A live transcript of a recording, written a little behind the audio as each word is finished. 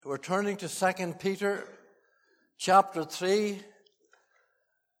We're turning to 2 Peter chapter 3.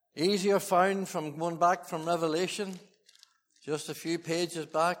 Easier found from going back from Revelation, just a few pages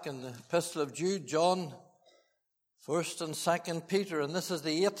back in the Epistle of Jude, John, 1st and 2nd Peter. And this is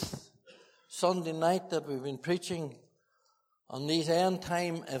the 8th Sunday night that we've been preaching on these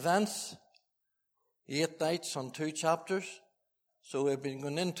end-time events. 8 nights on 2 chapters. So we've been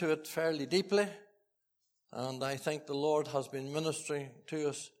going into it fairly deeply. And I think the Lord has been ministering to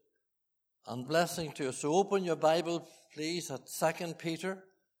us and blessing to us. So open your Bible, please, at 2 Peter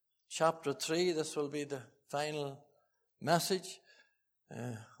chapter 3. This will be the final message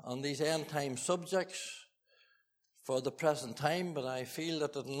on these end-time subjects for the present time. But I feel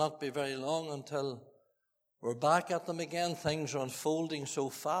that it will not be very long until we're back at them again. Things are unfolding so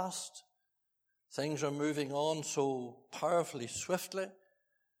fast. Things are moving on so powerfully, swiftly.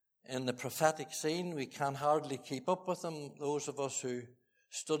 In the prophetic scene, we can hardly keep up with them. Those of us who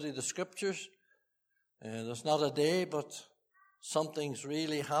study the scriptures, there's not a day but something's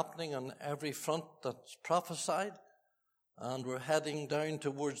really happening on every front that's prophesied, and we're heading down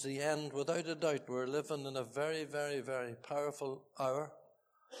towards the end without a doubt. We're living in a very, very, very powerful hour,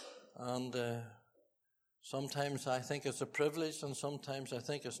 and sometimes I think it's a privilege and sometimes I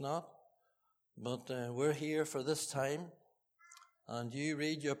think it's not, but we're here for this time. And you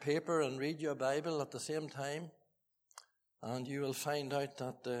read your paper and read your Bible at the same time, and you will find out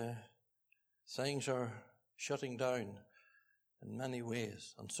that things are shutting down in many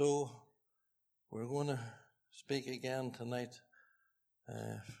ways. And so we're going to speak again tonight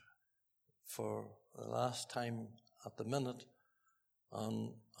for the last time at the minute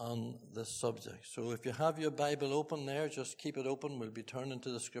on this subject. So if you have your Bible open there, just keep it open. We'll be turning to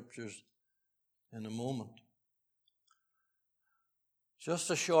the scriptures in a moment.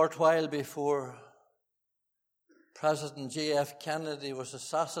 Just a short while before President J.F. Kennedy was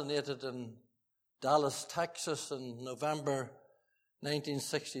assassinated in Dallas, Texas in November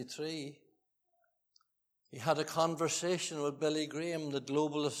 1963, he had a conversation with Billy Graham, the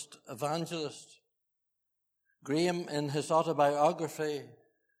globalist evangelist. Graham, in his autobiography,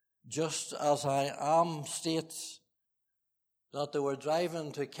 Just As I Am, states that they were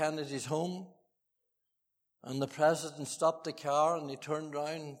driving to Kennedy's home, and the president stopped the car and he turned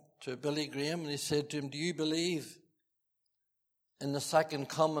round to Billy Graham and he said to him, "Do you believe in the second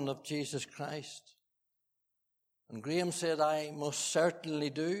coming of Jesus Christ?" And Graham said, "I most certainly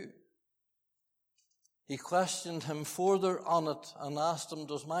do." He questioned him further on it and asked him,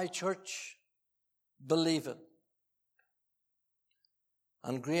 "Does my church believe it?"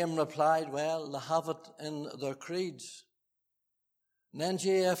 And Graham replied, "Well, they have it in their creeds." And then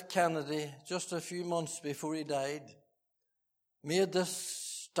J.F. Kennedy, just a few months before he died, made this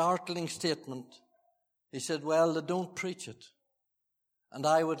startling statement. He said, "Well, they don't preach it, and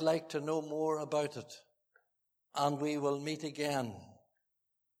I would like to know more about it, and we will meet again."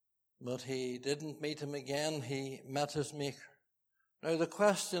 But he didn't meet him again. He met his Maker. Now, the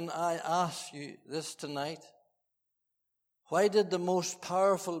question I ask you this tonight, why did the most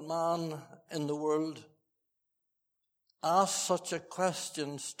powerful man in the world ask such a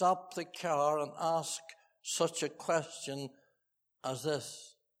question, stop the car and ask such a question as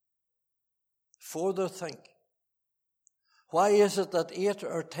this? Further think. Why is it that 8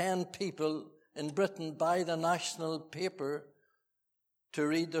 or 10 people in Britain buy the national paper to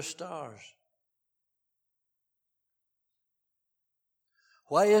read their stars?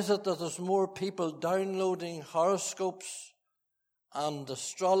 Why is it that there's more people downloading horoscopes and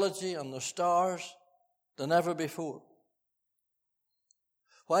astrology and the stars than ever before?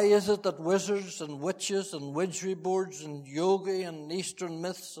 Why is it that wizards and witches and Ouija boards and yogi and Eastern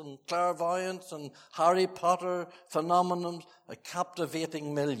myths and clairvoyance and Harry Potter phenomenons are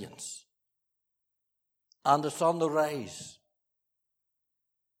captivating millions? And it's on the rise.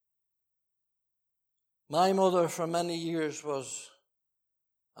 My mother for many years was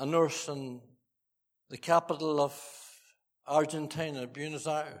a nurse in the capital of Argentina, Buenos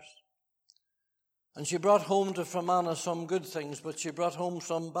Aires. And she brought home to Fermanagh some good things, but she brought home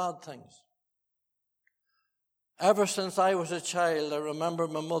some bad things. Ever since I was a child, I remember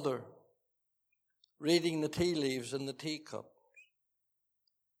my mother reading the tea leaves in the teacup.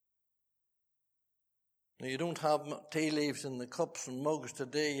 Now, you don't have tea leaves in the cups and mugs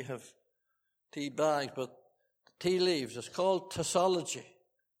today. You have tea bags, but tea leaves, it's called Tissology.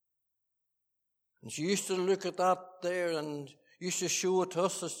 And she used to look at that there and used to show it to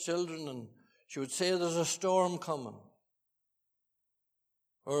us as children, and she would say there's a storm coming,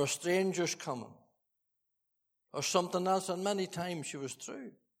 or a stranger's coming, or something else, and many times she was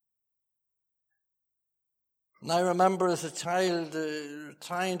true. And I remember as a child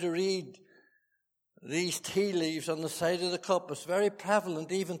trying to read these tea leaves on the side of the cup. It's very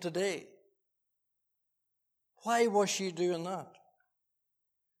prevalent even today. Why was she doing that?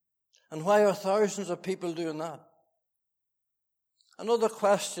 And why are thousands of people doing that? Another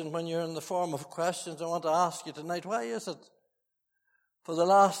question, when you're in the form of questions, I want to ask you tonight, why is it for the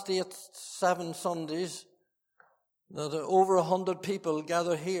last 7 Sundays that over 100 people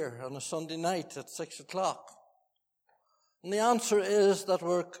gather here on a Sunday night at 6 o'clock? And the answer is that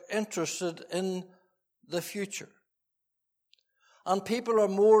we're interested in the future. And people are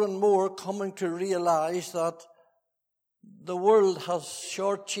more and more coming to realize that the world has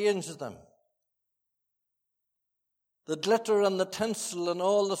shortchanged them. The glitter and the tinsel and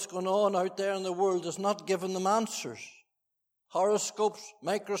all that's going on out there in the world is not giving them answers. Horoscopes,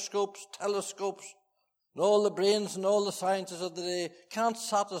 microscopes, telescopes, and all the brains and all the sciences of the day can't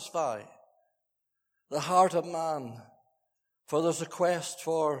satisfy the heart of man, for there's a quest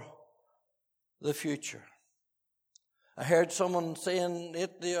for the future. I heard someone saying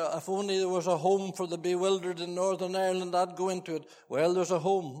lately, if only there was a home for the bewildered in Northern Ireland, I'd go into it. Well, there's a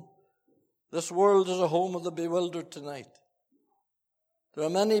home. This world is a home of the bewildered tonight. There are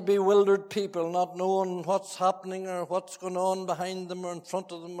many bewildered people not knowing what's happening or what's going on behind them or in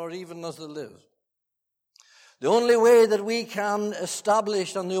front of them or even as they live. The only way that we can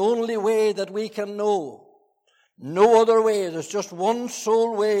establish and the only way that we can know, no other way, there's just one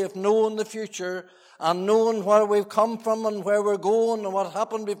sole way of knowing the future and knowing where we've come from and where we're going and what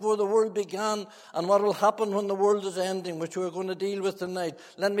happened before the world began and what will happen when the world is ending, which we're going to deal with tonight.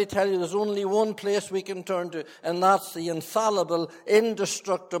 Let me tell you, there's only one place we can turn to, and that's the infallible,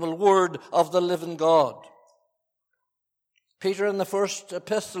 indestructible Word of the living God. Peter in the first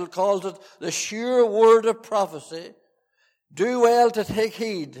epistle calls it the sure word of prophecy. Do well to take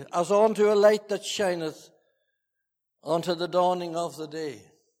heed as unto a light that shineth unto the dawning of the day.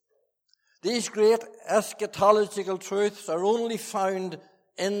 These great eschatological truths are only found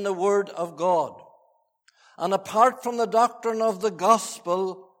in the Word of God. And apart from the doctrine of the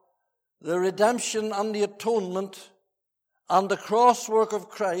gospel, the redemption and the atonement and the cross work of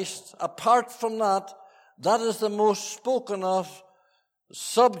Christ, apart from that, that is the most spoken of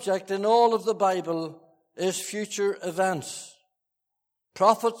subject in all of the Bible is future events.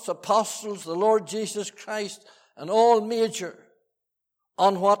 Prophets, apostles, the Lord Jesus Christ, and all major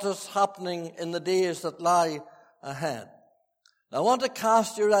on what is happening in the days that lie ahead. Now, I want to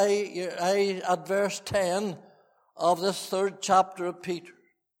cast your eye at verse 10 of this 3rd chapter of Peter,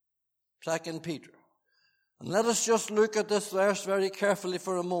 2 Peter. And let us just look at this verse very carefully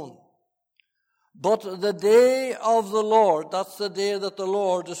for a moment. But the day of the Lord, that's the day that the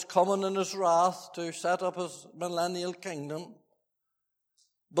Lord is coming in his wrath to set up his millennial kingdom.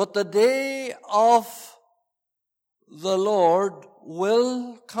 But the day of the Lord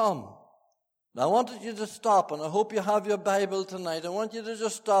will come. Now, I wanted you to stop, and I hope you have your Bible tonight. I want you to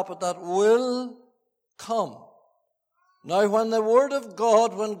just stop at that will come. Now, when the Word of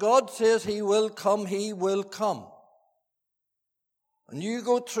God, when God says he will come, he will come. And you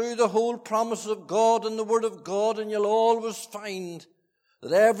go through the whole promise of God and the Word of God, and you'll always find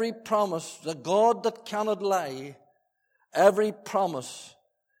that every promise, the God that cannot lie, every promise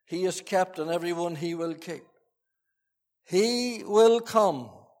he has kept and every one he will keep. He will come.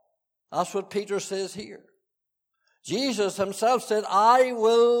 That's what Peter says here. Jesus himself said, I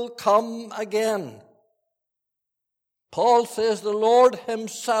will come again. Paul says, the Lord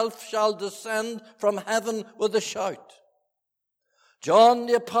himself shall descend from heaven with a shout. John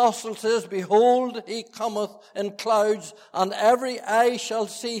the apostle says, behold, he cometh in clouds, and every eye shall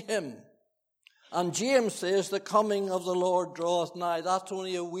see him. And James says, the coming of the Lord draweth nigh. That's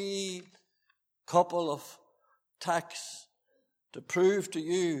only a wee couple of texts to prove to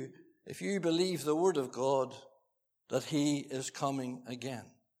you, if you believe the Word of God, that he is coming again.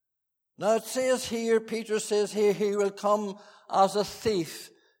 Now it says here, Peter says here, he will come as a thief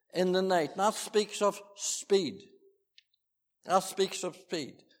in the night. And that speaks of speed. That speaks of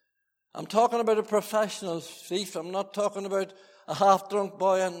speed. I'm talking about a professional thief. I'm not talking about a half-drunk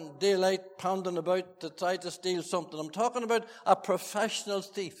boy in daylight pounding about to try to steal something. I'm talking about a professional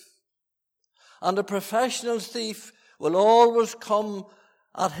thief. And a professional thief will always come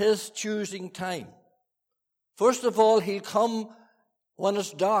at his choosing time. First of all, he'll come when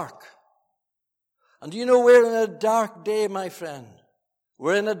it's dark. And do you know we're in a dark day, my friend?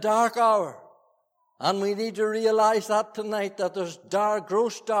 We're in a dark hour. And we need to realize that tonight, that there's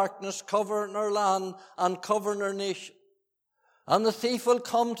gross darkness covering our land and covering our nation. And the thief will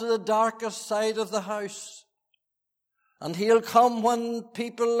come to the darkest side of the house. And he'll come when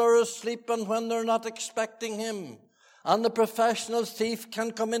people are asleep and when they're not expecting him. And the professional thief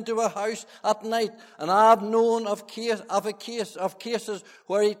can come into a house at night. And I've known of cases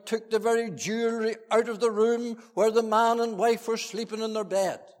where he took the very jewelry out of the room where the man and wife were sleeping in their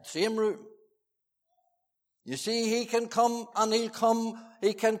bed. Same room. You see, he can come and he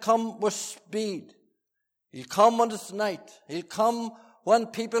can come with speed. He'll come when it's night. He'll come when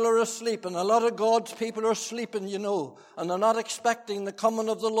people are asleep. And a lot of God's people are sleeping, you know, and they're not expecting the coming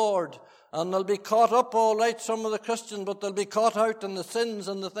of the Lord. And they'll be caught up, all right, some of the Christians, but they'll be caught out in the sins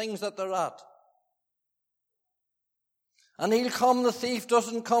and the things that they're at. And he'll come, the thief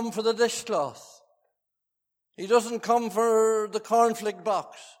doesn't come for the dishcloth. He doesn't come for the cornflake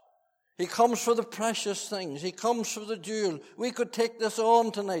box. He comes for the precious things. He comes for the jewel. We could take this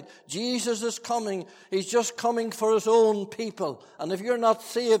on tonight. Jesus is coming. He's just coming for his own people. And if you're not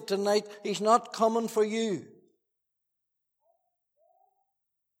saved tonight, he's not coming for you.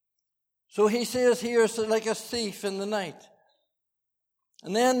 So he says here, it's like a thief in the night.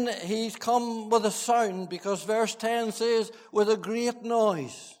 And then he's come with a sound, because verse 10 says, with a great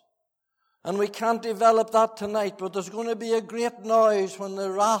noise. And we can't develop that tonight, but there's going to be a great noise when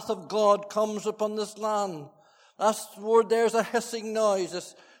the wrath of God comes upon this land. That's the word, there's a hissing noise.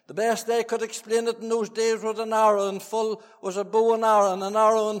 It's the best they could explain it in those days was an arrow in full, was a bow and arrow, and an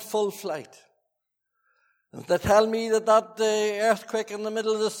arrow in full flight. They tell me that earthquake in the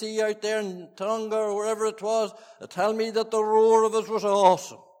middle of the sea out there in Tonga or wherever it was, they tell me that the roar of it was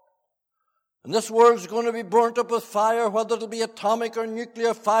awesome. And this world's going to be burnt up with fire, whether it'll be atomic or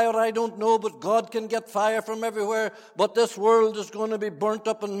nuclear fire, I don't know, but God can get fire from everywhere. But this world is going to be burnt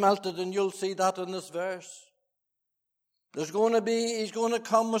up and melted, and you'll see that in this verse. He's going to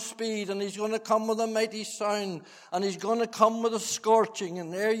come with speed, and he's going to come with a mighty sound, and he's going to come with a scorching.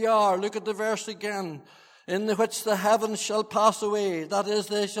 And there you are, look at the verse again. In which the heavens shall pass away, that is,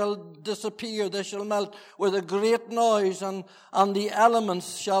 they shall disappear, they shall melt with a great noise, and the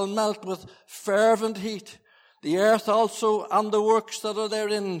elements shall melt with fervent heat. The earth also and the works that are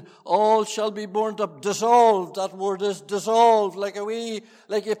therein, all shall be burnt up, dissolved. That word is dissolved, like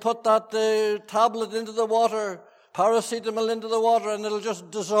you put that tablet into the water, paracetamol into the water, and it'll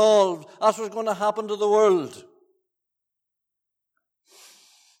just dissolve. That's what's going to happen to the world.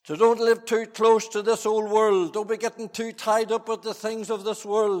 So don't live too close to this old world. Don't be getting too tied up with the things of this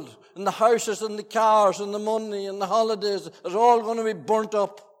world. And the houses and the cars and the money and the holidays. It's all going to be burnt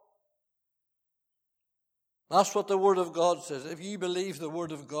up. That's what the Word of God says. If you believe the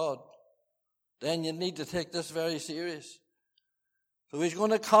Word of God, then you need to take this very serious. So he's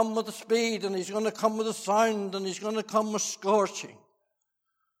going to come with the speed, and he's going to come with the sound, and he's going to come with scorching.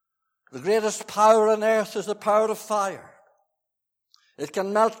 The greatest power on earth is the power of fire. It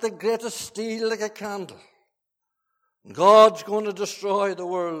can melt the greatest steel like a candle. God's going to destroy the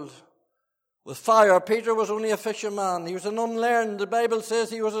world with fire. Peter was only a fisherman. He was an unlearned. The Bible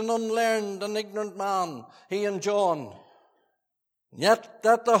says he was an unlearned and ignorant man, he and John. Yet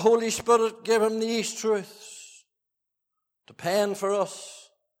that the Holy Spirit gave him these truths to pen for us,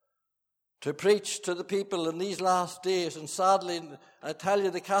 to preach to the people in these last days. And sadly, I tell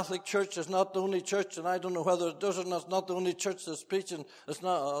you, the Catholic Church is not the only church, and I don't know whether it does or not. It's not the only church that's preaching. It's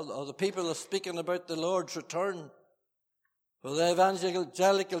not, or the people are speaking about the Lord's return. Well, the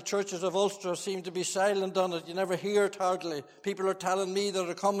evangelical churches of Ulster seem to be silent on it. You never hear it hardly. People are telling me that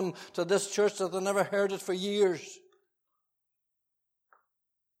are coming to this church that they never heard it for years.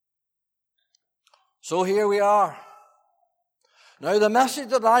 So here we are. Now, the message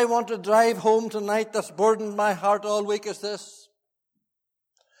that I want to drive home tonight that's burdened my heart all week is this.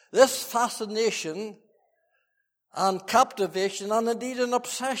 This fascination and captivation, and indeed an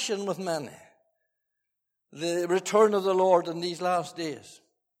obsession with many, the return of the Lord in these last days.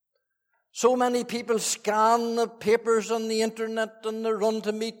 So many people scan the papers on the internet, and they run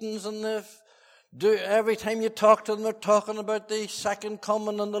to meetings, and every time you talk to them, they're talking about the second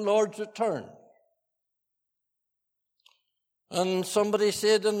coming and the Lord's return. And somebody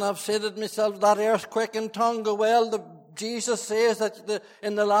said, and I've said it myself, that earthquake in Tonga, well, Jesus says that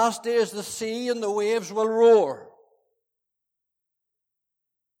in the last days the sea and the waves will roar.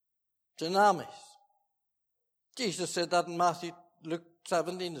 Tsunamis. Jesus said that in Luke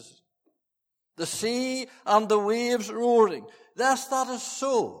 17. The sea and the waves roaring. Yes, that is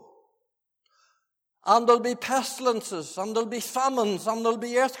so. And there'll be pestilences, and there'll be famines, and there'll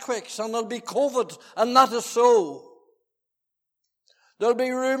be earthquakes, and there'll be COVID, and that is so. There'll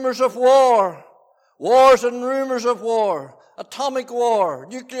be rumors of war, wars and rumors of war, atomic war,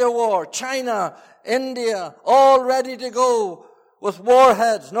 nuclear war, China, India, all ready to go with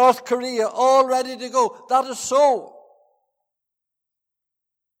warheads, North Korea, all ready to go. That is so.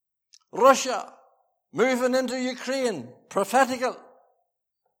 Russia, moving into Ukraine, prophetical.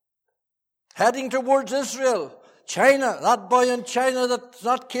 Heading towards Israel. China, that boy in China that's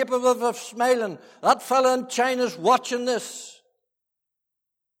not capable of smiling. That fellow in China's watching this.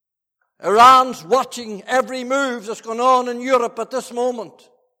 Iran's watching every move that's going on in Europe at this moment.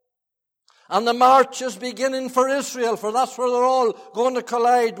 And the march is beginning for Israel, for that's where they're all going to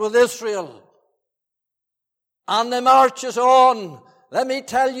collide with Israel. And the march is on. Let me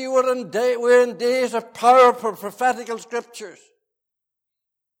tell you, we're in days of powerful prophetical scriptures.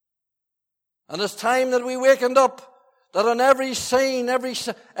 And it's time that we wakened up, that on every scene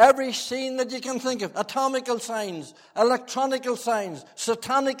that you can think of, atomical signs, electronical signs,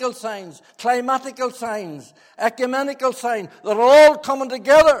 satanical signs, climatical signs, ecumenical signs, they're all coming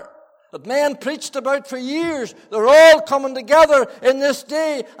together. That men preached about for years, they're all coming together in this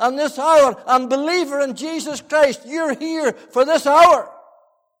day and this hour. And believer in Jesus Christ, you're here for this hour.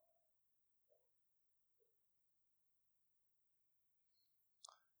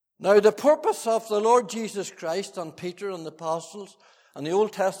 Now, the purpose of the Lord Jesus Christ and Peter and the apostles and the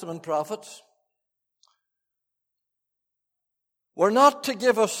Old Testament prophets were not to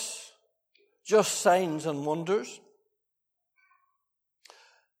give us just signs and wonders.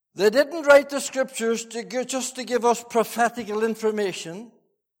 They didn't write the scriptures just to give us prophetical information,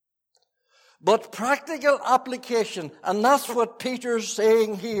 but practical application. And that's what Peter's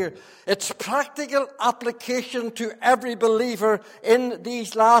saying here. It's practical application to every believer in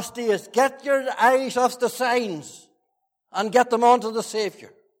these last days. Get your eyes off the signs and get them onto the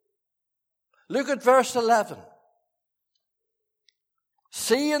Savior. Look at verse 11.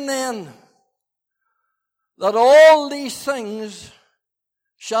 Seeing then that all these things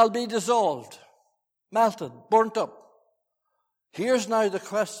shall be dissolved, melted, burnt up. Here's now the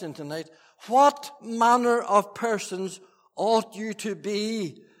question tonight. What manner of persons ought you to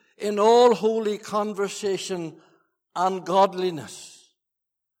be in all holy conversation and godliness?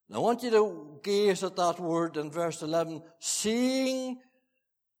 Now, I want you to gaze at that word in verse 11. Seeing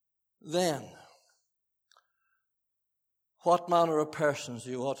then what manner of persons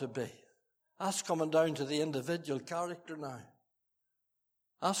you ought to be. That's coming down to the individual character now.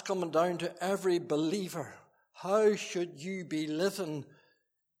 That's coming down to every believer. How should you be living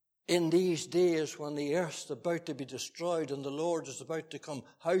in these days when the earth's about to be destroyed and the Lord is about to come?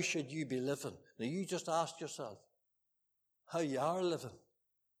 How should you be living? Now you just ask yourself how you are living.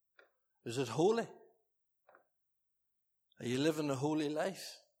 Is it holy? Are you living a holy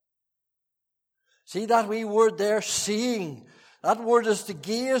life? See that wee word there, seeing. That word is to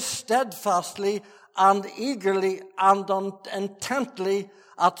gaze steadfastly and eagerly and intently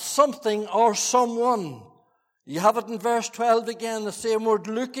at something or someone. You have it in verse 12 again, the same word,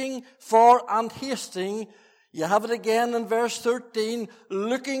 looking for and hasting. You have it again in verse 13,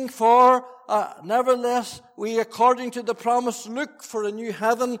 looking for, nevertheless, we according to the promise look for a new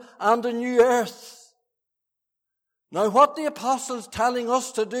heaven and a new earth. Now what the apostle's telling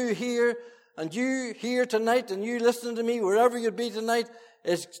us to do here, and you here tonight, and you listening to me wherever you be tonight,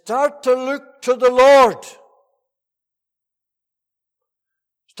 is start to look to the Lord.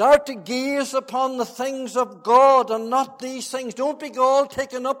 Start to gaze upon the things of God and not these things. Don't be all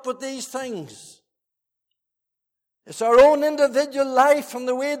taken up with these things. It's our own individual life and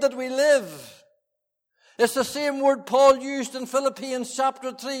the way that we live. It's the same word Paul used in Philippians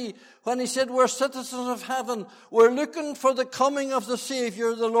chapter 3 when he said we're citizens of heaven. We're looking for the coming of the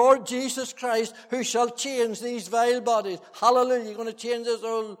Savior, the Lord Jesus Christ, who shall change these vile bodies. Hallelujah. You're going to change this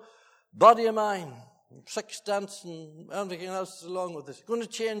old body of mine. Six stents and everything else along with this. You're going to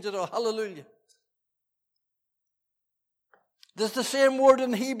change it all. Hallelujah. There's the same word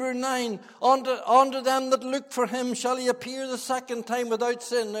in Hebrew 9. Unto them that look for him shall he appear the second time without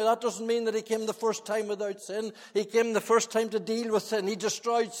sin. Now that doesn't mean that he came the first time without sin. He came the first time to deal with sin. He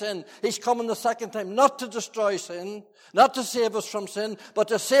destroyed sin. He's coming the second time not to destroy sin, not to save us from sin, but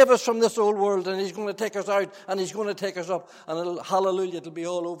to save us from this old world. And he's going to take us out and he's going to take us up. And hallelujah, it'll be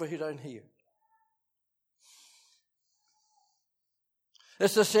all over here down here.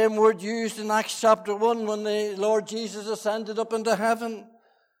 It's the same word used in Acts chapter 1 when the Lord Jesus ascended up into heaven.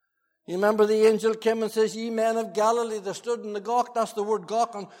 You remember the angel came and says, ye men of Galilee, they stood in the gawk. That's the word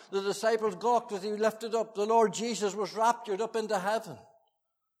gawk. And the disciples gawked as he lifted up. The Lord Jesus was raptured up into heaven.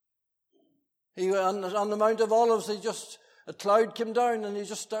 He on the Mount of Olives, a cloud came down and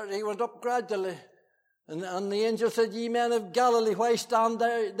he went up gradually. And the angel said, ye men of Galilee, why stand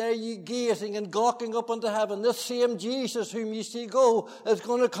there ye gazing and gawking up unto heaven? This same Jesus whom ye see go is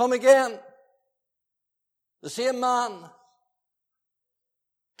going to come again. The same man.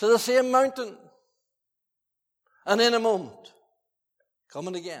 To the same mountain. And in a moment,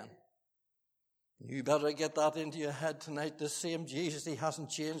 coming again. You better get that into your head tonight. The same Jesus, he hasn't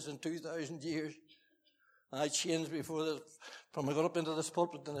changed in 2,000 years. I changed from I got up into this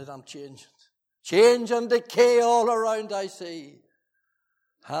pulpit tonight, I'm changing. Change and decay all around I see.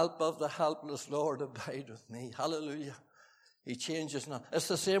 Help of the helpless, Lord, abide with me. Hallelujah. He changes not. It's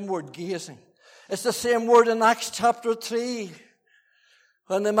the same word, gazing. It's the same word in Acts chapter 3.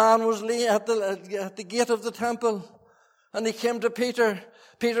 When the man was laying at the gate of the temple, and he came to Peter.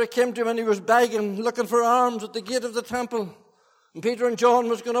 Peter came to him and he was begging, looking for alms at the gate of the temple. And Peter and John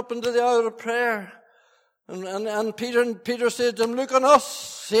was going up into the hour of prayer. And Peter said to him, look on us.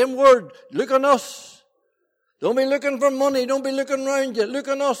 Same word, look on us. Don't be looking for money. Don't be looking around you. Look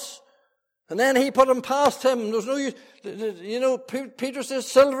on us. And then he put him past him. There's no use. Peter says,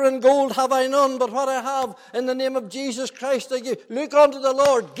 silver and gold have I none, but what I have in the name of Jesus Christ I give. Look unto the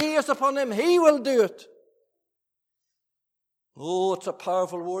Lord. Gaze upon him. He will do it. Oh, it's a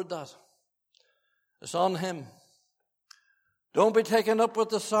powerful word, that. It's on him. Don't be taken up with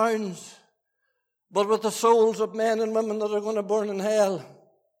the sounds, but with the souls of men and women that are going to burn in hell.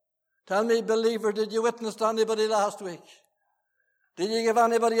 Tell me, believer, did you witness to anybody last week? Did you give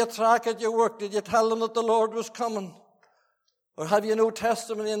anybody a tract at your work? Did you tell them that the Lord was coming? Or have you no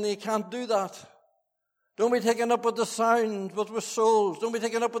testimony and you can't do that? Don't be taken up with the sound, but with souls. Don't be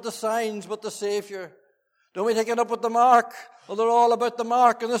taken up with the signs, but the Savior. Don't be taken up with the mark. Well, they're all about the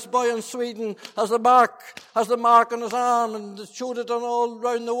mark. And this boy in Sweden has the mark on his arm, and they showed it on all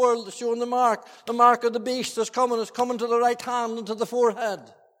around the world. They're showing the mark. The mark of the beast is coming to the right hand and to the forehead.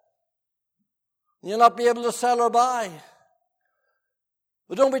 You'll not be able to sell or buy.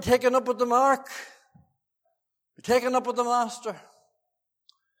 But don't be taken up with the mark. Be taken up with the Master.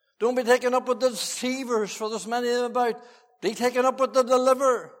 Don't be taken up with the deceivers, for there's many of them about. Be taken up with the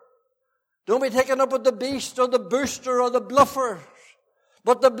deliverer. Don't be taken up with the beast or the booster or the bluffer,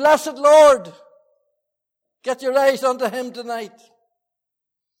 but the blessed Lord. Get your eyes onto him tonight.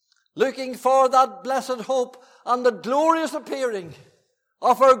 Looking for that blessed hope and the glorious appearing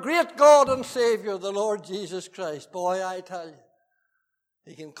of our great God and Savior, the Lord Jesus Christ. Boy, I tell you,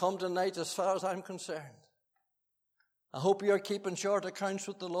 he can come tonight as far as I'm concerned. I hope you're keeping short accounts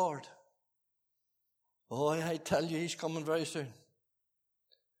with the Lord. Boy, I tell you, he's coming very soon.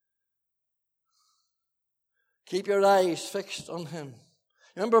 Keep your eyes fixed on him.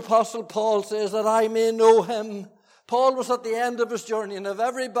 Remember, Apostle Paul says that I may know him. Paul was at the end of his journey, and if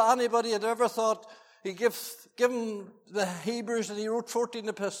anybody had ever thought he given the Hebrews, and he wrote 14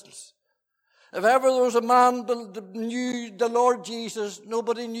 epistles. If ever there was a man that knew the Lord Jesus,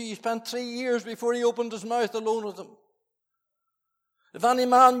 nobody knew. He spent 3 years before he opened his mouth alone with him. If any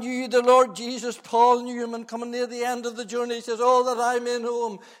man knew the Lord Jesus, Paul knew him, and coming near the end of the journey, he says, oh, that I may know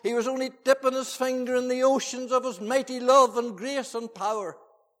him. He was only dipping his finger in the oceans of his mighty love and grace and power.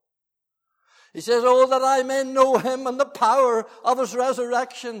 He says, oh, that I may know him and the power of his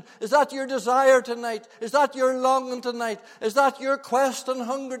resurrection. Is that your desire tonight? Is that your longing tonight? Is that your quest and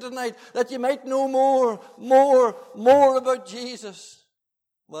hunger tonight? That you might know more about Jesus?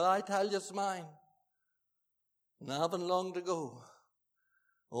 Well, I tell you, it's mine. And I haven't long to go.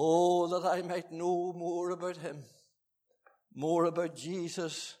 Oh, that I might know more about him, more about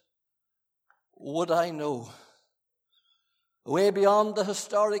Jesus, would I know. Way beyond the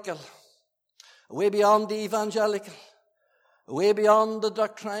historical, way beyond the evangelical, way beyond the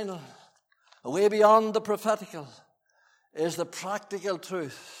doctrinal, way beyond the prophetical, is the practical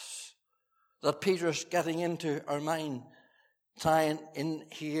truth that Peter's getting into our mind, tying in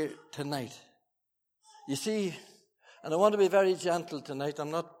here tonight. You see, and I want to be very gentle tonight. I'm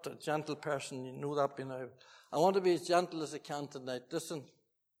not a gentle person, you know that by now. I want to be as gentle as I can tonight. Listen,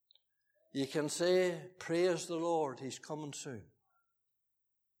 you can say, praise the Lord, he's coming soon.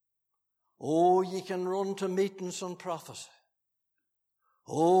 Oh, you can run to meetings on prophecy.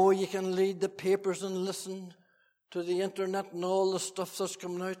 Oh, you can read the papers and listen to the internet and all the stuff that's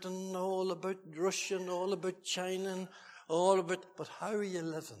coming out and all about Russia and all about China and all about, but how are you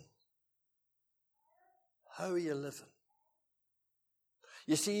living? How are you living?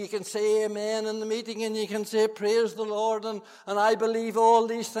 You see, you can say amen in the meeting and you can say praise the Lord and I believe all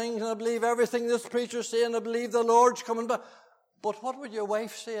these things and I believe everything this preacher's saying. I believe the Lord's coming back. But what would your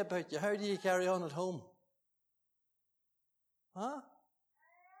wife say about you? How do you carry on at home? Huh?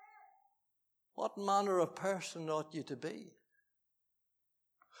 What manner of person ought you to be?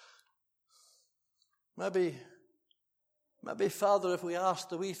 Maybe, Father, if we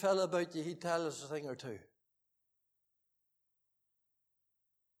asked the wee fella about you, he'd tell us a thing or two.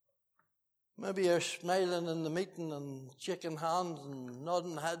 Maybe you're smiling in the meeting and shaking hands and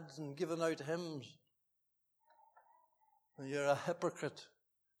nodding heads and giving out hymns. And you're a hypocrite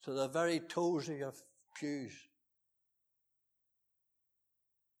to the very toes of your pews.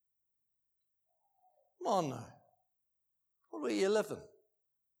 Come on now. What way are you living?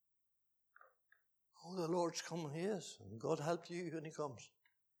 Oh, the Lord's coming, He is. And God help you when He comes.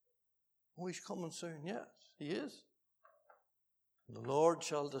 Oh, He's coming soon. Yes, He is. And the Lord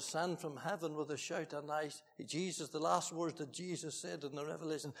shall descend from heaven with a shout. And Jesus, the last words that Jesus said in the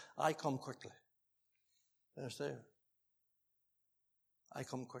Revelation, I come quickly. There's there. I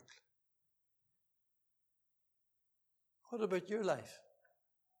come quickly. What about your life?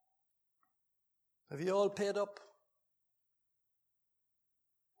 Have you all paid up?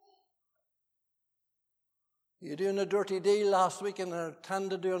 You doing a dirty deal last week and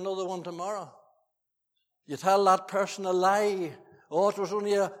intend to do another one tomorrow. You tell that person a lie. Oh, it was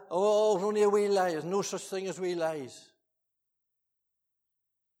only a wee lie. There's no such thing as wee lies.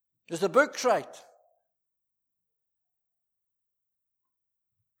 Is the books right?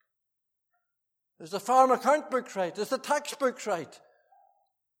 Is the farm account book right? Is the tax book right?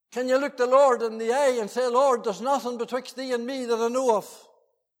 Can you look the Lord in the eye and say, Lord, there's nothing betwixt thee and me that I know of?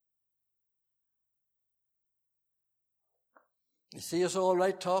 You see us all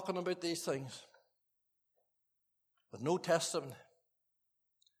right talking about these things, but no testimony.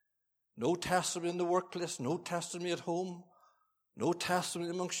 No testimony in the workplace, no testimony at home, no testimony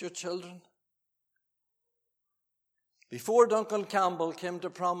amongst your children. Before Duncan Campbell came to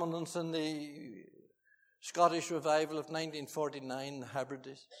prominence in the Scottish revival of 1949, the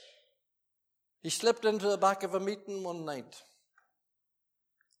Hebrides, he slipped into the back of a meeting one night,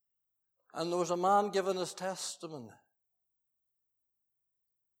 and there was a man giving his testimony.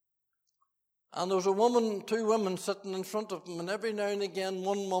 And there was a woman, two women sitting in front of him, and every now and again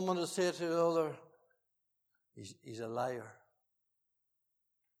one woman would say to the other, he's a liar.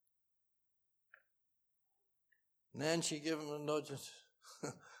 And then she gave him a nudge.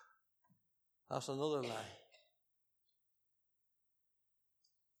 That's another lie.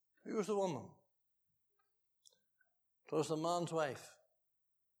 Who was the woman? It was the man's wife.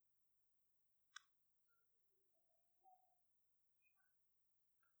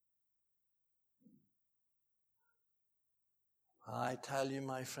 I tell you,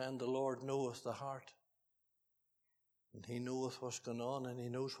 my friend, the Lord knoweth the heart. And He knoweth what's going on, and He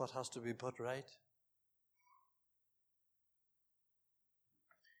knows what has to be put right.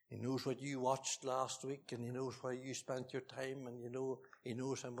 He knows what you watched last week, and He knows where you spent your time, and He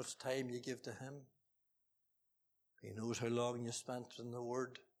knows how much time you give to Him. He knows how long you spent in the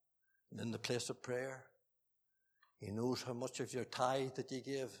Word and in the place of prayer. He knows how much of your tithe that you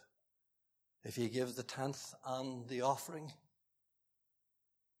give. If you give the tenth and the offering,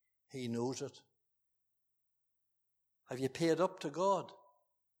 He knows it. Have you paid up to God?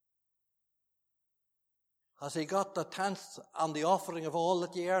 Has He got the tenth and the offering of all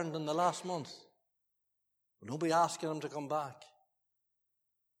that you earned in the last month? Don't be asking Him to come back.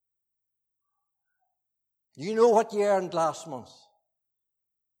 You know what you earned last month.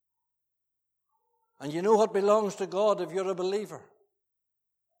 And you know what belongs to God if you're a believer.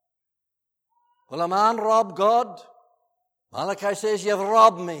 Will a man rob God? Malachi says, you've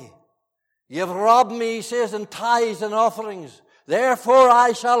robbed me. You've robbed me, he says, in tithes and offerings. Therefore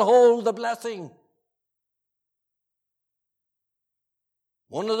I shall hold the blessing.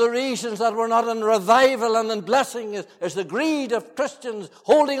 One of the reasons that we're not in revival and in blessing is the greed of Christians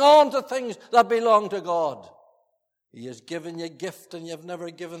holding on to things that belong to God. He has given you a gift and you've never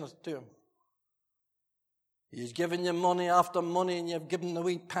given it to Him. He has given you money after money and you've given the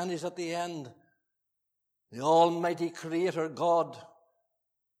wee pennies at the end. The Almighty Creator God.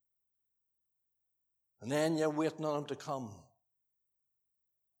 And then you're waiting on Him to come.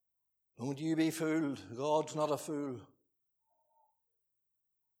 Don't you be fooled. God's not a fool.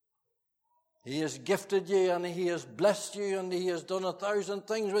 He has gifted you and He has blessed you and He has done 1,000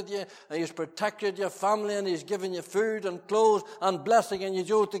 things with you. And He has protected your family and He's given you food and clothes and blessing, and you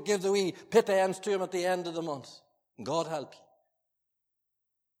do to give the wee pit ends to Him at the end of the month. And God help you.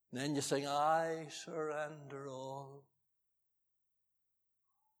 And then you sing, I surrender all.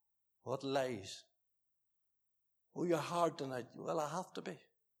 What lies? Oh, you're hard tonight. Well, I have to be.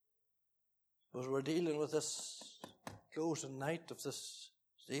 Because we're dealing with this closing night of this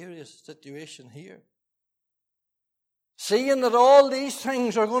serious situation here. Seeing that all these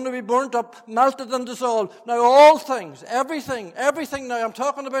things are going to be burnt up, melted and dissolved. Now all things, everything now, I'm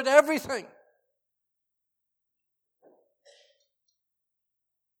talking about everything.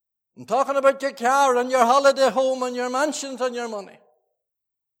 I'm talking about your car and your holiday home and your mansions and your money.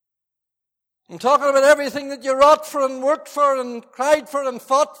 I'm talking about everything that you wrought for and worked for and cried for and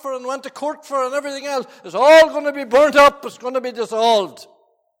fought for and went to court for and everything else. It's all going to be burnt up. It's going to be dissolved.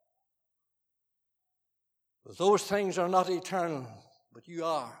 But those things are not eternal, but you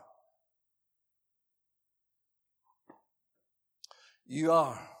are. You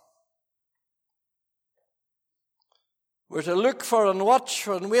are. We're to look for and watch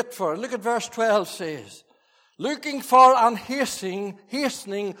for and wait for. Look at verse 12 says, looking for and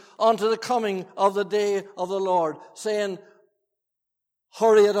hastening unto the coming of the day of the Lord, saying,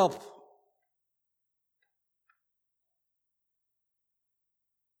 hurry it up.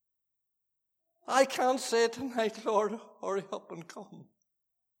 I can't say tonight, Lord, hurry up and come.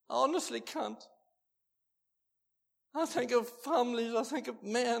 I honestly can't. I think of families, I think of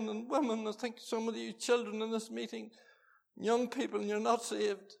men and women, I think some of you children in this meeting, young people, and you're not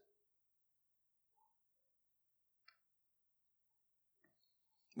saved.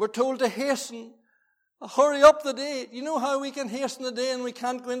 We're told to hasten, hurry up the day. You know how we can hasten the day, and we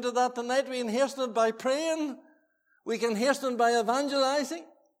can't go into that tonight? We can hasten it by praying. We can hasten it by evangelizing.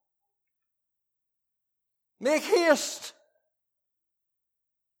 Make haste.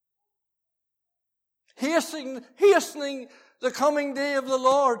 Hastening the coming day of the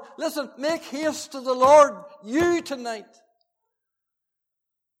Lord. Listen, make haste to the Lord, you tonight.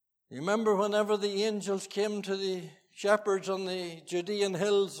 You remember whenever the angels came to the shepherds on the Judean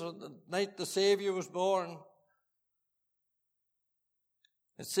hills on the night the Savior was born?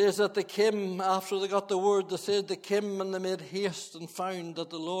 It says that they came, after they got the word, they said they came and they made haste and found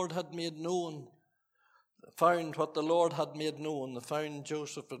that the Lord had made known. Found what the Lord had made known. They found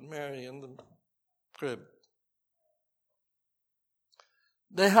Joseph and Mary in the crib.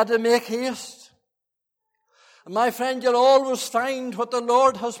 They had to make haste. And my friend, you'll always find what the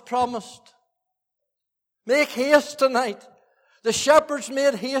Lord has promised. Make haste tonight. The shepherds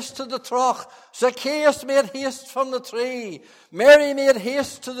made haste to the trough. Zacchaeus made haste from the tree. Mary made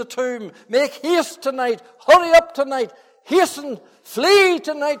haste to the tomb. Make haste tonight. Hurry up tonight. Hasten. Flee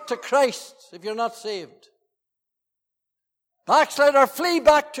tonight to Christ if you're not saved. Backslider, flee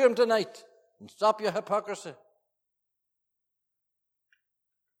back to Him tonight and stop your hypocrisy.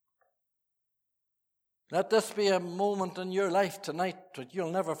 Let this be a moment in your life tonight that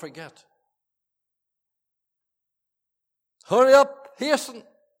you'll never forget. Hurry up, hasten.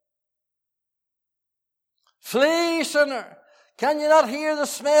 Flee, sinner. Can you not hear the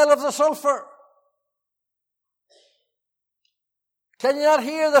smell of the sulfur? Can you not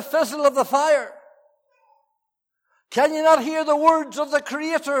hear the fizzle of the fire? Can you not hear the words of the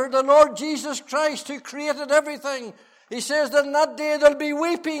Creator, the Lord Jesus Christ, who created everything? He says that in that day there'll be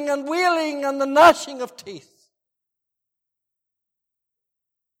weeping and wailing and the gnashing of teeth.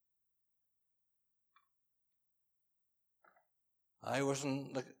 I was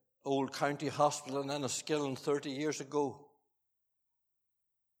in the old county hospital in Enniskillen 30 years ago.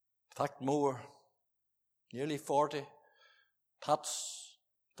 In fact, more. Nearly 40. Pat's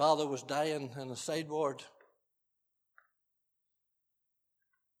father was dying in a side ward.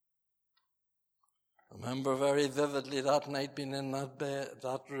 I remember very vividly that night being in that bed,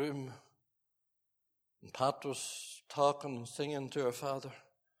 that room. And Pat was talking and singing to her father.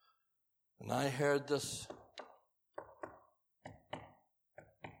 And I heard this.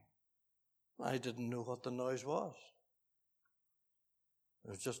 I didn't know what the noise was.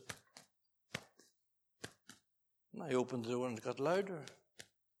 It was just... And I opened the door and it got louder.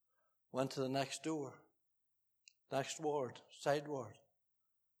 Went to the next door. Next ward, side ward.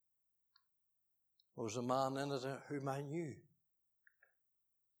 There was a man in it whom I knew.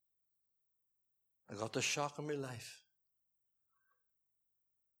 I got the shock of my life.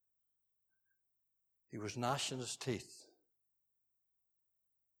 He was gnashing his teeth.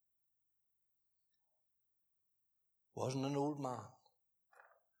 Wasn't an old man.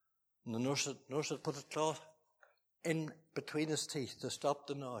 And the nurse had put a cloth in between his teeth to stop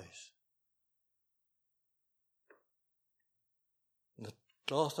the noise. And the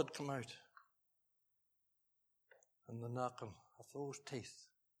cloth had come out. And the knocking of those teeth.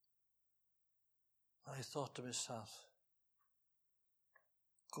 I thought to myself,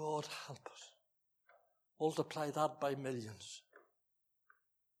 God help us. Multiply that by millions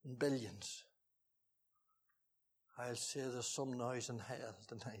and billions. I'll say there's some noise in hell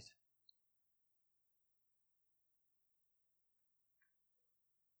tonight.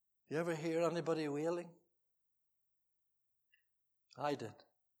 You ever hear anybody wailing? I did.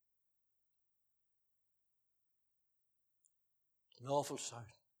 An awful sound.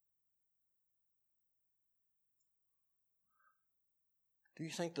 Do you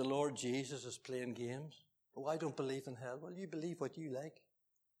think the Lord Jesus is playing games? Oh, I don't believe in hell. Well, you believe what you like.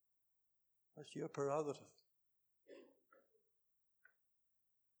 That's your prerogative.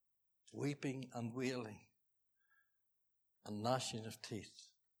 Weeping and wailing and gnashing of teeth.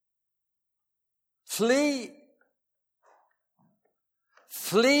 Flee.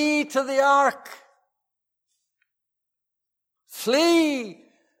 Flee to the ark. Flee.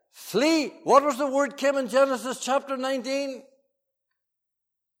 Flee. What was the word came in Genesis chapter 19?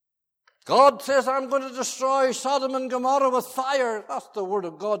 God says, I'm going to destroy Sodom and Gomorrah with fire. That's the word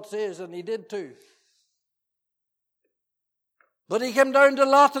of God says, and he did too. But he came down to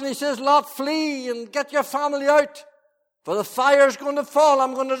Lot and he says, Lot, flee and get your family out. For the fire's going to fall.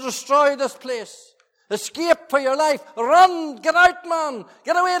 I'm going to destroy this place. Escape for your life. Run. Get out, man.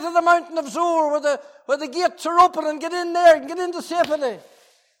 Get away to the mountain of Zoar where the gates are open, and get in there and get into safety.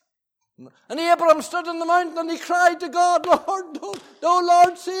 And Abraham stood on the mountain and he cried to God, Lord, no,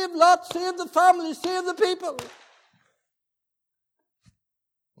 Lord, save Lot, save the family, save the people.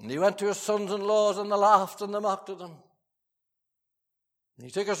 And he went to his sons-in-laws and they laughed and they mocked at him. And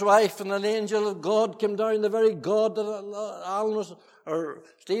he took his wife, and an angel of God came down, the very God that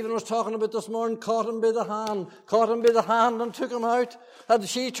Stephen was talking about this morning, caught him by the hand and took him out. And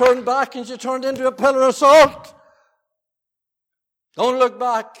she turned back and she turned into a pillar of salt. Don't look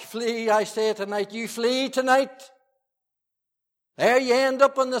back. Flee, I say tonight. You flee tonight. There you end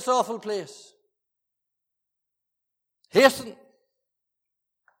up in this awful place. Hasten.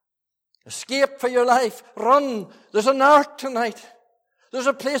 Escape for your life. Run. There's an ark tonight. There's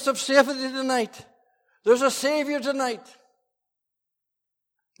a place of safety tonight. There's a Savior tonight.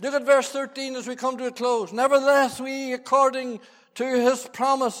 Look at verse 13 as we come to a close. Nevertheless, we, according to his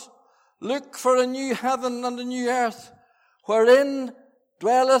promise, look for a new heaven and a new earth, wherein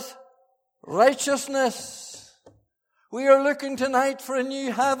dwelleth righteousness. We are looking tonight for a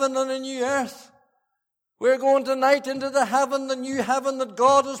new heaven and a new earth. We're going tonight into the new heaven that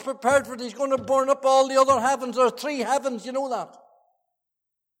God has prepared for it. He's going to burn up all the other heavens. There are 3 heavens, you know that.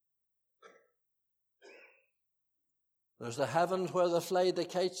 There's the heavens where they fly the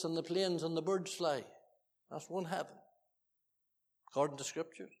kites and the planes and the birds fly. That's one heaven, according to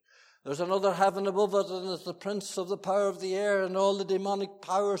Scriptures. There's another heaven above it, and it's the prince of the power of the air, and all the demonic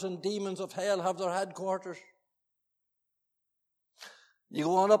powers and demons of hell have their headquarters. You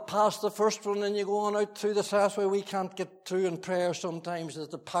go on up past the first one, and you go on out through the south where we can't get through in prayer sometimes. There's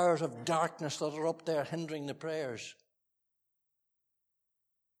the powers of darkness that are up there hindering the prayers.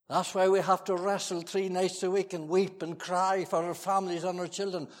 That's why we have to wrestle 3 nights a week and weep and cry for our families and our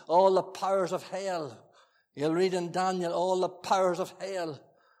children. All the powers of hell. You'll read in Daniel, all the powers of hell.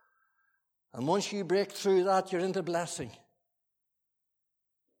 And once you break through that, you're into blessing.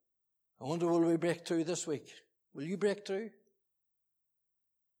 I wonder, will we break through this week? Will you break through?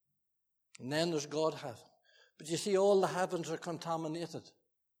 And then there's God heaven. But you see, all the heavens are contaminated.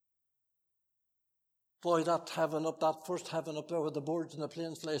 Boy, that first heaven up there with the birds and the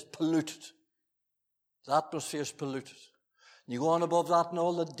planes fly is polluted. The atmosphere is polluted. And you go on above that and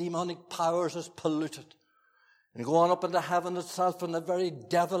all the demonic powers is polluted. And you go on up into heaven itself, and the very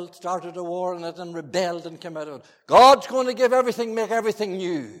devil started a war in it and rebelled and came out of it. God's going to make everything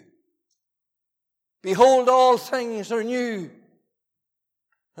new. Behold, all things are new.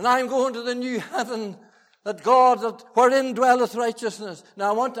 And I'm going to the new heaven wherein dwelleth righteousness.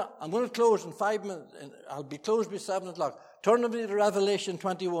 Now I'm going to close in 5 minutes. I'll be closed by 7 o'clock. Turn with me to Revelation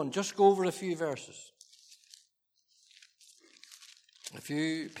 21. Just go over a few verses. A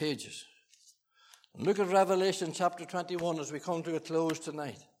few pages. And look at Revelation chapter 21 as we come to a close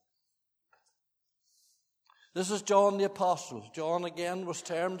tonight. This is John the Apostle. John again was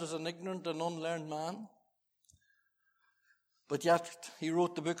termed as an ignorant and unlearned man. But yet he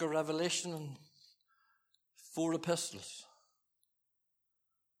wrote the book of Revelation and 4 epistles.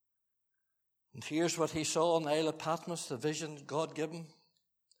 And here's what he saw on the Isle of Patmos, the vision that God gave him.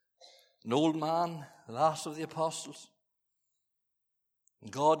 An old man, the last of the apostles.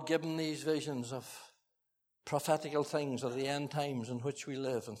 And God gave him these visions of prophetical things of the end times in which we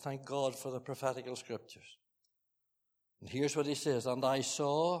live. And thank God for the prophetical Scriptures. And here's what he says. And I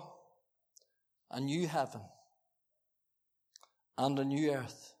saw a new heaven and a new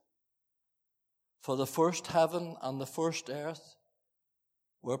earth. For the first heaven and the first earth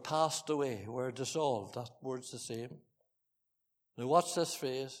were passed away, were dissolved. That word's the same. Now watch this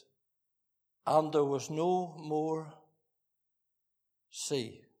phrase. And there was no more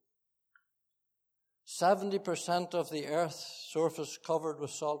sea. 70% of the earth's surface covered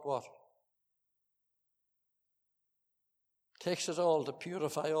with salt water. Takes it all to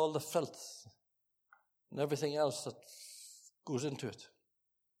purify all the filth and everything else that goes into it.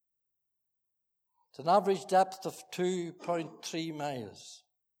 It's an average depth of 2.3 miles.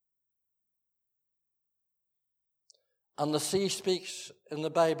 And the sea speaks in the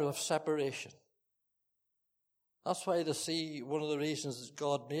Bible of separation. That's why the sea, one of the reasons that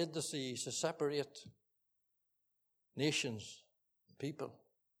God made the sea is to separate nations, people.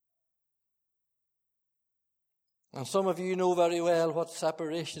 And some of you know very well what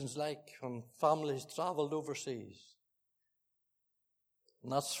separation's like when families travelled overseas.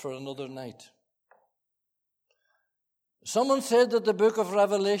 And that's for another night. Someone said that the book of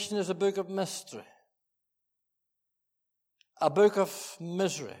Revelation is a book of mystery, a book of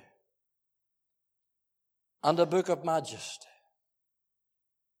misery, and a book of majesty.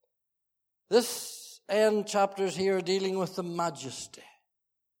 This end chapters here are dealing with the majesty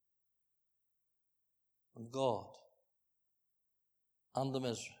of God and the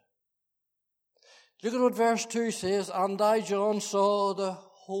misery. Look at what verse 2 says, and I, John, saw the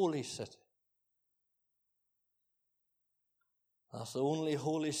holy city. That's the only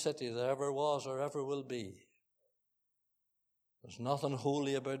holy city there ever was or ever will be. There's nothing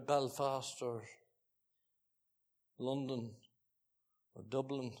holy about Belfast or London or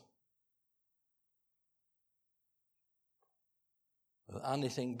Dublin or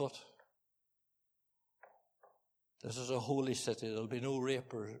anything but. This is a holy city. There'll be no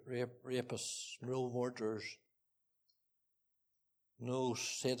rapists, no murderers, no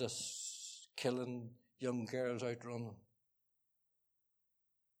sadists killing young girls out running.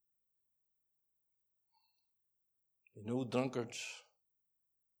 No drunkards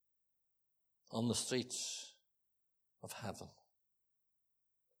on the streets of heaven.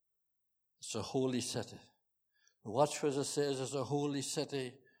 It's a holy city. Watch what it says, it's a holy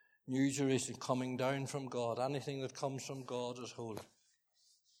city, New Jerusalem, coming down from God. Anything that comes from God is holy.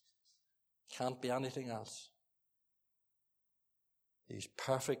 Can't be anything else. He's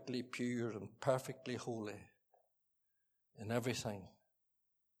perfectly pure and perfectly holy in everything.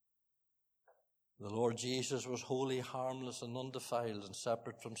 The Lord Jesus was holy, harmless, and undefiled, and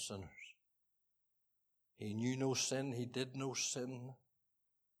separate from sinners. He knew no sin. He did no sin.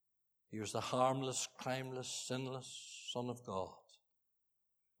 He was the harmless, crimeless, sinless Son of God.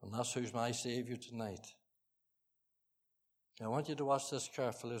 And that's who's my Saviour tonight. I want you to watch this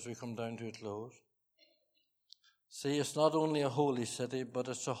carefully as we come down to a close. See, it's not only a holy city, but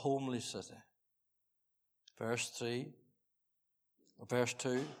it's a homely city. Verse 2.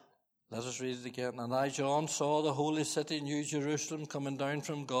 Let us read it again. And I, John, saw the holy city, New Jerusalem, coming down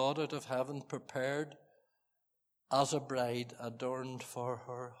from God out of heaven, prepared as a bride adorned for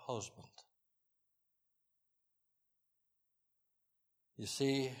her husband. You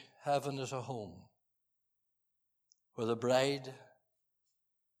see, heaven is a home where the bride,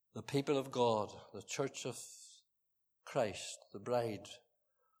 the people of God, the church of Christ, the bride,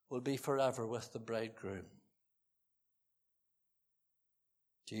 will be forever with the bridegroom.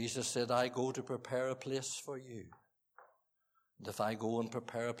 Jesus said, I go to prepare a place for you. And if I go and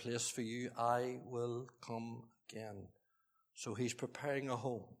prepare a place for you, I will come again. So he's preparing a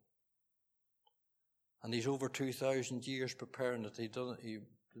home. And he's over 2,000 years preparing it.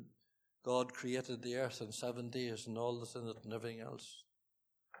 God created the earth in 7 days and all that's in it and everything else.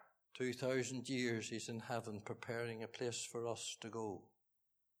 2,000 years he's in heaven preparing a place for us to go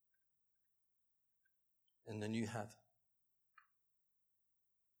in the new heaven.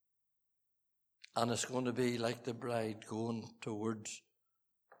 And it's going to be like the bride going towards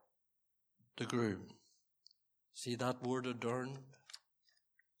the groom. See that word adorned?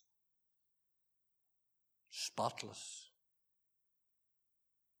 Spotless.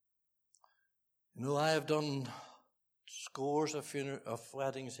 You know, I have done scores of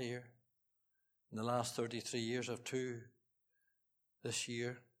weddings here in the last 33 years. I have 2 this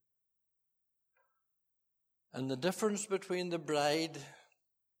year. And the difference between the bride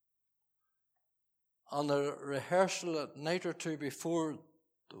on the rehearsal a night or 2 before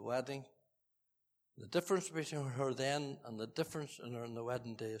the wedding, the difference between her then and the difference in her on the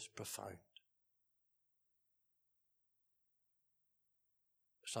wedding day is profound.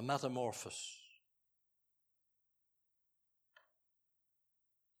 It's a metamorphosis.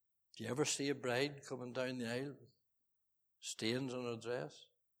 Do you ever see a bride coming down the aisle with stains on her dress?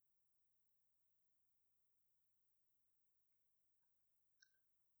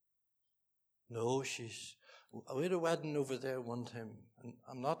 No, we had a wedding over there one time, and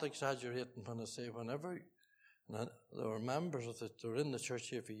I'm not exaggerating when I say whenever, and there were members of it, they were in the church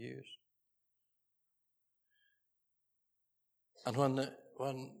here for years. And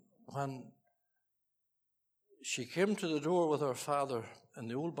when she came to the door with her father in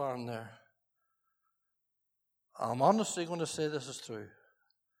the old barn there, I'm honestly going to say this is true.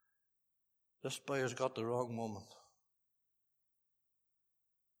 This boy has got the wrong moment.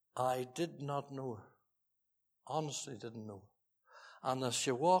 I did not know her. Honestly didn't know her. And as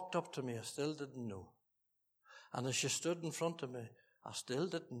she walked up to me, I still didn't know her. And as she stood in front of me, I still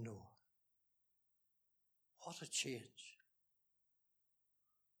didn't know her. What a change.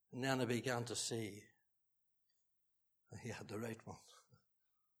 And then I began to see he had the right one.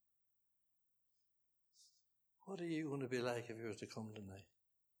 What are you going to be like if you were to come tonight?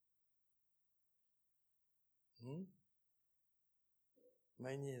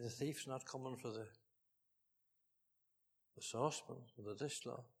 Mind you, the thief's not coming for the saucepan, for the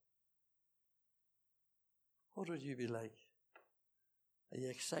dishcloth. What would you be like? Are you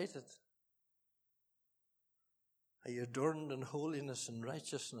excited? Are you adorned in holiness and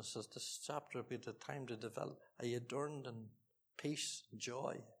righteousness as this chapter will be the time to develop? Are you adorned in peace and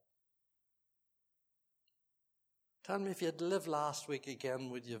joy? Tell me, if you'd lived last week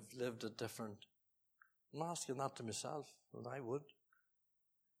again, would you have lived it different? I'm asking that to myself, and I would.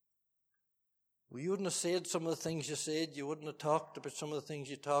 Well, you wouldn't have said some of the things you said. You wouldn't have talked about some of the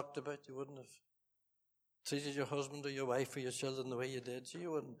things you talked about. You wouldn't have treated your husband or your wife or your children the way you did. So you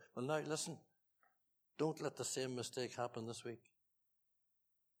wouldn't. Well, now, listen. Don't let the same mistake happen this week.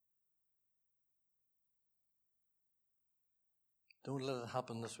 Don't let it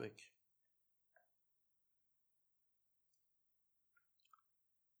happen this week.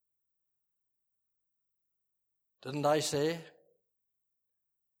 Didn't I say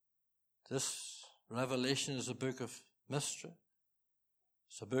this Revelation is a book of mystery?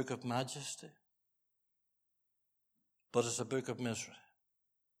 It's a book of majesty. But it's a book of misery.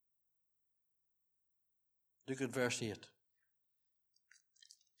 Look at verse 8.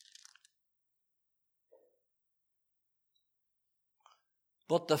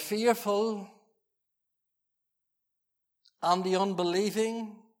 But the fearful and the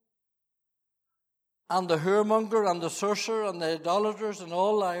unbelieving and the whoremonger and the sorcerer and the idolaters and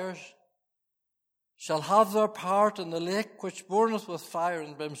all liars shall have their part in the lake which burneth with fire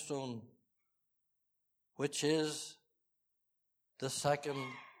and brimstone, which is the second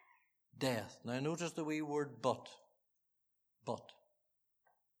death. Now notice the wee word but. But.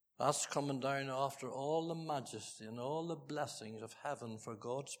 That's coming down after all the majesty and all the blessings of heaven for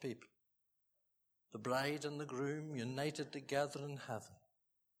God's people. The bride and the groom united together in heaven.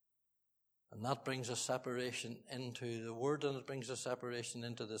 And that brings a separation into the word, and it brings a separation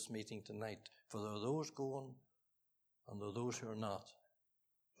into this meeting tonight. For there are those going and there are those who are not.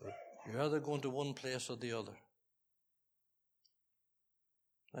 You're either going to one place or the other.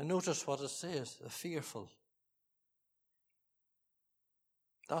 Now notice what it says, the fearful.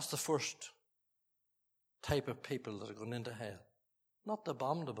 That's the first type of people that are going into hell. Not the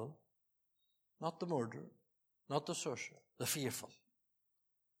abominable, not the murderer, not the sorcerer, the fearful.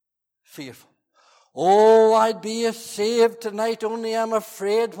 Fearful. Oh, I'd be saved tonight, only I'm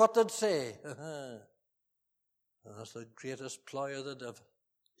afraid what they'd say. That's the greatest ploy of the devil.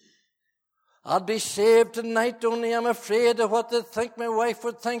 I'd be saved tonight, only I'm afraid of what they'd think my wife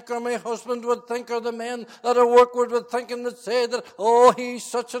would think, or my husband would think, or the men that I work with would think, and they'd say that, oh, he's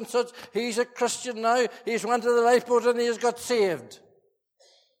such and such, he's a Christian now, he's went to the lifeboat and he's got saved.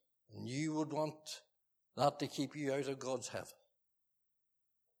 And you would want that to keep you out of God's heaven.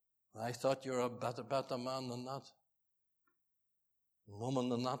 I thought you were a better man than that, woman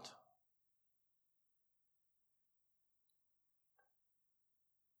than that.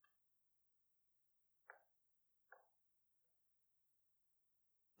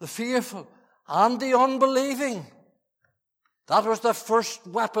 The fearful and the unbelieving. That was the first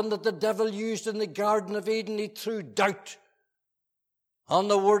weapon that the devil used in the Garden of Eden. He threw doubt on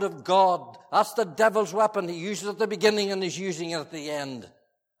the Word of God. That's the devil's weapon. He used it at the beginning and he's using it at the end.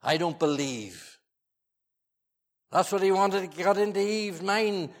 I don't believe. That's what he wanted to get into Eve's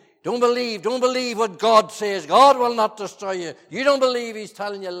mind. Don't believe what God says. God will not destroy you. You don't believe, he's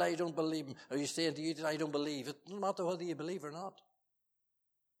telling you a lie, don't believe him. Or he's saying to you, I don't believe. It doesn't matter whether you believe or not.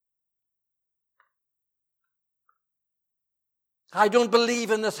 I don't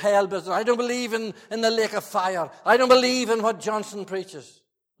believe in this hell business. I don't believe in the lake of fire. I don't believe in what Johnson preaches.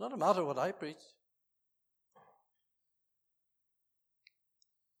 Not a matter what I preach.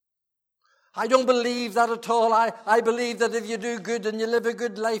 I don't believe that at all. I believe that if you do good and you live a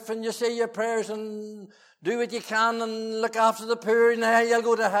good life and you say your prayers and do what you can and look after the poor, and you'll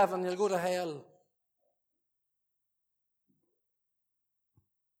go to heaven, you'll go to hell.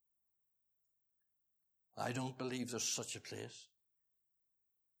 I don't believe there's such a place.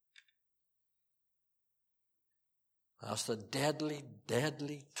 That's the deadly,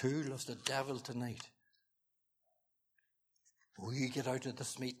 deadly tool of the devil tonight. Oh, you get out of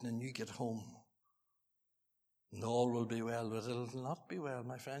this meeting and you get home, and all will be well, but it'll not be well,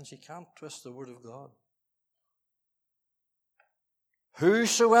 my friends. You can't twist the Word of God.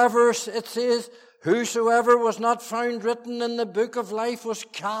 Whosoever, it says, whosoever was not found written in the book of life was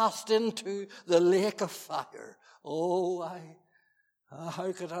cast into the lake of fire. Oh,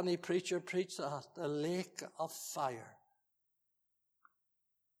 How could any preacher preach that? The lake of fire.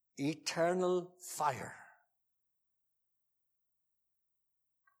 Eternal fire.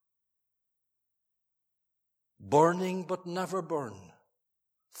 Burning but never burn.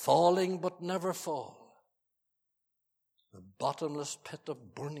 Falling but never fall. The bottomless pit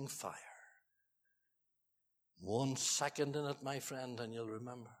of burning fire. 1 second in it, my friend, and you'll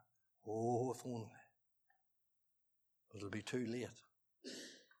remember. Oh, if only. But it'll be too late.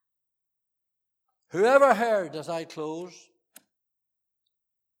 Whoever heard, as I close,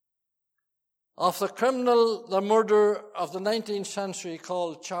 of the criminal, the murderer of the 19th century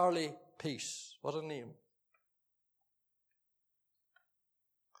called Charlie Peace? What a name.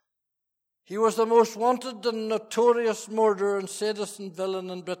 He was the most wanted and notorious murderer and sadist and villain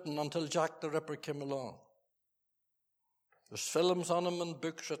in Britain until Jack the Ripper came along. There's films on him and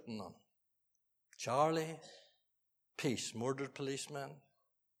books written on him. Charlie Peace, murdered policemen,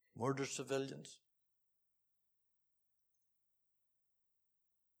 murdered civilians.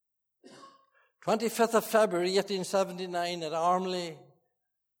 25th of February 1879 at Armley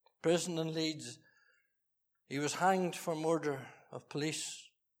prison in Leeds, he was hanged for murder of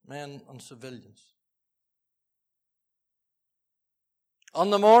policemen and civilians. On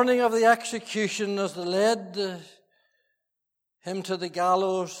the morning of the execution, as they led him to the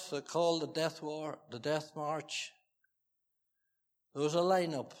gallows, they called the death march, there was a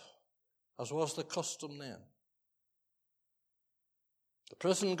line-up, as was the custom then. The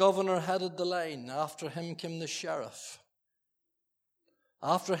prison governor headed the line. After him came the sheriff.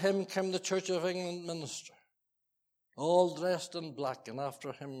 After him came the Church of England minister, all dressed in black, and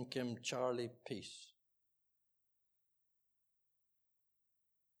after him came Charlie Peace.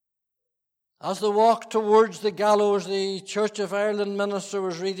 As they walked towards the gallows, the Church of Ireland minister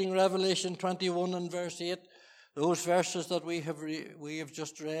was reading Revelation 21 and verse 8, those verses that we have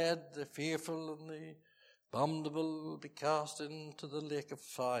just read, the fearful and the abominable will be cast into the lake of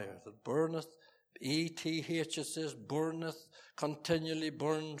fire that burneth, E-T-H, it says, burneth, continually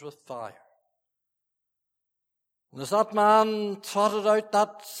burns with fire. And as that man trotted out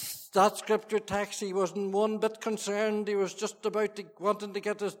that scripture text, he wasn't one bit concerned. He was just wanting to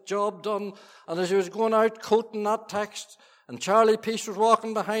get his job done. And as he was going out quoting that text, and Charlie Peace was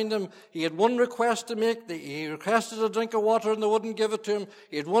walking behind him, he had one request to make. He requested a drink of water and they wouldn't give it to him.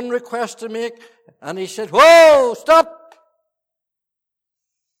 He had one request to make, and he said, "Whoa, stop!"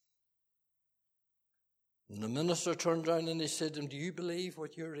 And the minister turned around and he said to him, "Do you believe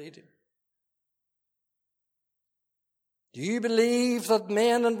what you're reading? Do you believe that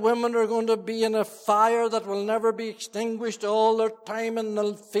men and women are going to be in a fire that will never be extinguished all their time, and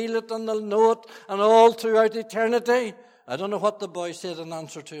they'll feel it and they'll know it, and all throughout eternity?" I don't know what the boy said in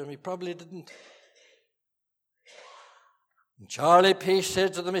answer to him. He probably didn't. And Charlie Peace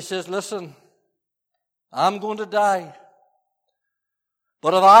said to them, he says, "Listen, I'm going to die.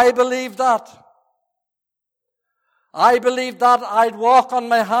 But if I believed that, I'd walk on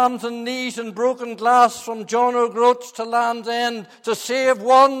my hands and knees in broken glass from John O'Groats to Land's End to save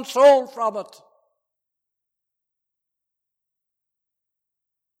one soul from it."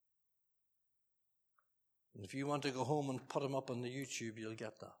 And if you want to go home and put him up on the YouTube, you'll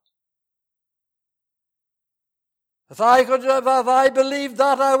get that. If I believed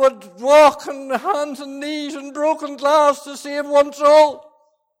that, I would walk on my hands and knees in broken glass to save one soul.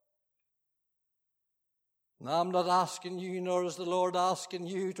 Now, I'm not asking you, nor is the Lord asking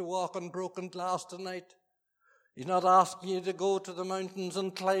you to walk on broken glass tonight. He's not asking you to go to the mountains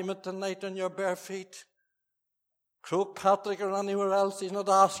and climb it tonight on your bare feet. Croke Patrick or anywhere else. He's not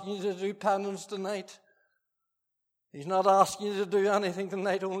asking you to do penance tonight. He's not asking you to do anything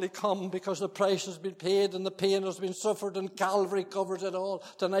tonight, only come because the price has been paid and the pain has been suffered and Calvary covers it all.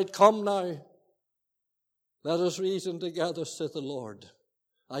 Tonight, come now. Let us reason together, saith the Lord.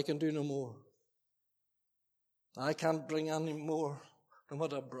 I can do no more. I can't bring any more than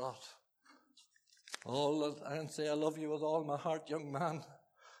what I brought. All that I can say, I love you with all my heart, young man.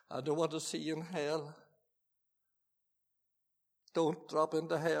 I don't want to see you in hell. Don't drop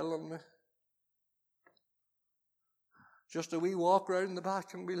into hell on me. Just a wee walk round the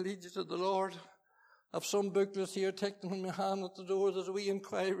back and we'll lead you to the Lord. I've some booklets here, take them in my hand at the door. There's a wee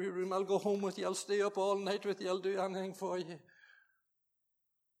inquiry room. I'll go home with you. I'll stay up all night with you. I'll do anything for you.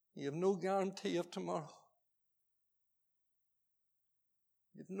 You have no guarantee of tomorrow.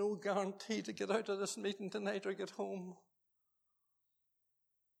 You have no guarantee to get out of this meeting tonight or get home.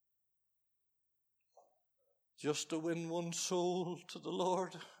 Just to win one soul to the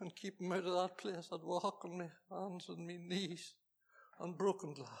Lord and keep him out of that place, I'd walk on my hands and my knees on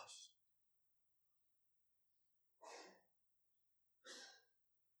broken glass.